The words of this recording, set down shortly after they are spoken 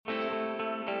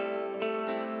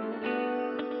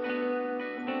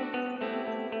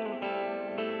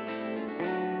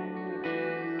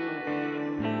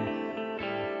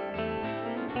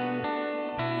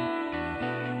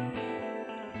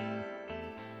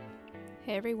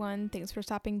Hey everyone, thanks for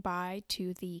stopping by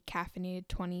to the Caffeinated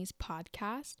Twenties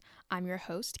podcast. I'm your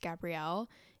host, Gabrielle,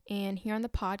 and here on the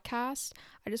podcast,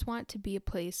 I just want it to be a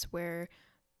place where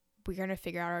we're going to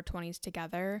figure out our 20s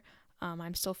together.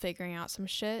 I'm still figuring out some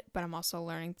shit, but I'm also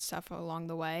learning stuff along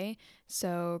the way.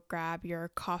 So grab your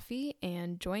coffee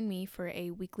and join me for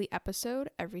a weekly episode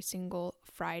every single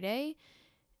Friday.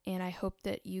 And I hope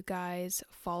that you guys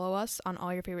follow us on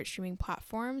all your favorite streaming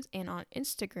platforms and on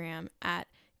Instagram at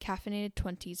Caffeinated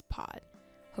 20s pod.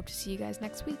 Hope to see you guys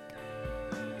next week.